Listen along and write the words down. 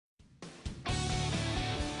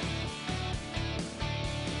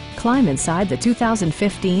climb inside the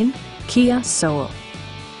 2015 Kia Soul.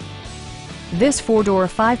 This four-door,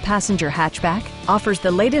 five-passenger hatchback offers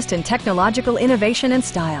the latest in technological innovation and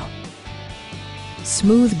style.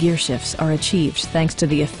 Smooth gear shifts are achieved thanks to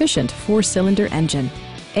the efficient four-cylinder engine.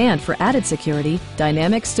 And for added security,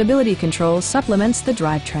 dynamic stability control supplements the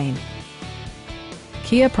drivetrain.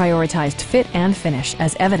 Kia prioritized fit and finish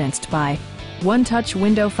as evidenced by one-touch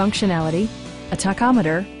window functionality, a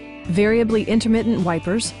tachometer, variably intermittent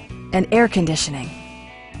wipers, and air conditioning.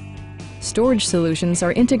 Storage solutions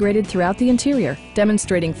are integrated throughout the interior,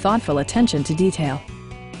 demonstrating thoughtful attention to detail.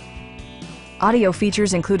 Audio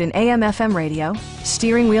features include an AM/FM radio,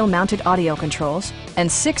 steering wheel mounted audio controls, and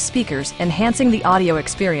 6 speakers enhancing the audio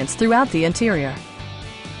experience throughout the interior.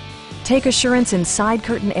 Take assurance in side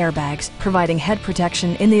curtain airbags, providing head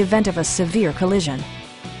protection in the event of a severe collision.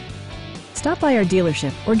 Stop by our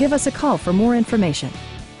dealership or give us a call for more information.